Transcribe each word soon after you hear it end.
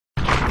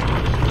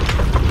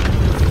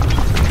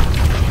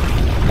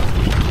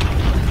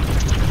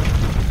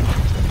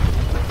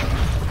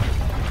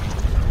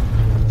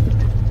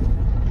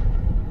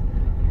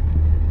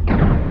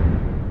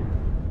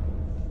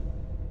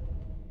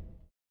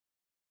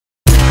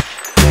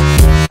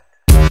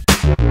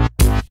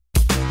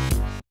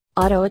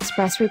Auto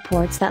Express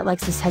reports that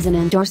Lexus has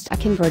endorsed a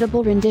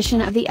convertible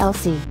rendition of the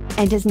LC,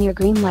 and is near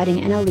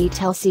greenlighting an elite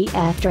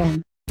LC-F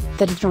trim.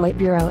 The Detroit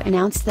Bureau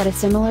announced that a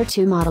similar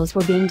two models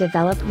were being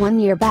developed 1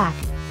 year back,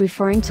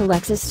 referring to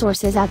Lexus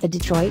sources at the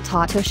Detroit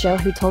Auto Show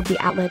who told the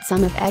outlet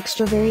some of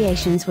extra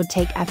variations would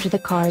take after the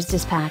car's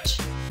dispatch.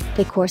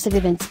 The course of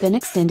events been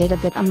extended a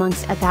bit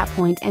amongst at that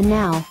point, and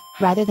now,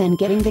 rather than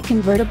getting the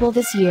convertible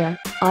this year,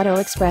 Auto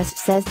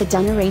Express says the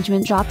done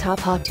arrangement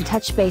drop-top ought to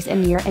touch base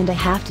in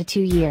 1.5 to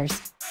 2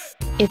 years.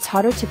 It's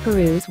harder to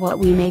peruse what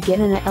we may get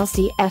in a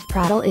LC-F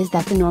prattle is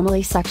that the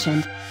normally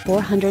suctioned,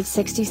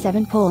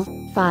 467 pull,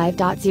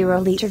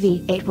 5.0-liter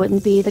V8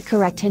 wouldn't be the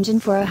correct engine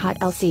for a hot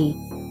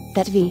LC.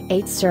 That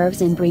V8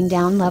 serves in bring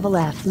down level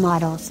F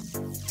models.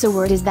 So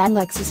word is that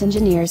Lexus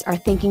engineers are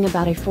thinking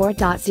about a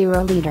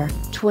 4.0-liter,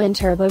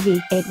 twin-turbo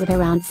V8 with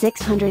around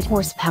 600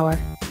 horsepower.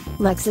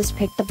 Lexus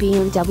picked the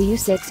BMW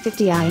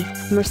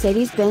 650i,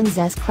 Mercedes-Benz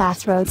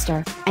S-class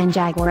Roadster, and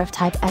Jaguar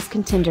F-Type as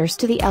contenders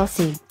to the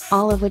LC,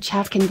 all of which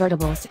have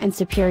convertibles and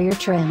superior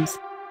trims.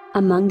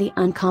 Among the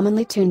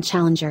uncommonly tuned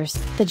challengers,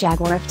 the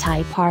Jaguar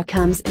F-Type R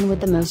comes in with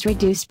the most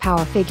reduced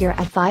power figure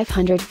at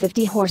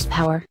 550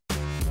 horsepower.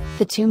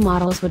 The two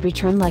models would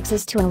return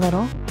Lexus to a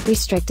little,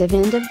 restrictive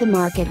end of the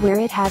market where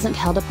it hasn't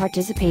held a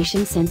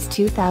participation since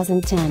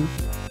 2010.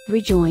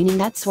 Rejoining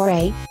that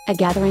soiree, a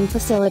gathering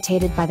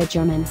facilitated by the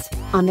Germans,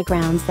 on the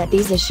grounds that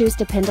these issues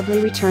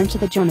dependably return to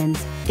the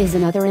Germans, is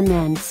another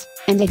immense,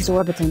 and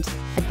exorbitant,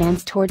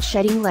 advance towards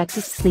shedding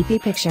Lexus' sleepy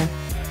picture.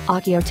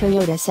 Akio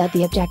Toyoda said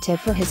the objective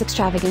for his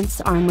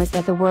extravagance arm was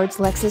that the words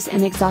Lexus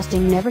and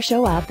exhausting never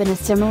show up in a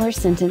similar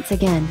sentence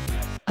again.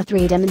 A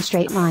 3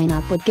 demonstrate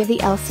lineup would give the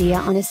LC a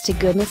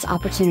honest-to-goodness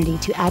opportunity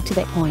to add to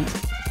that point.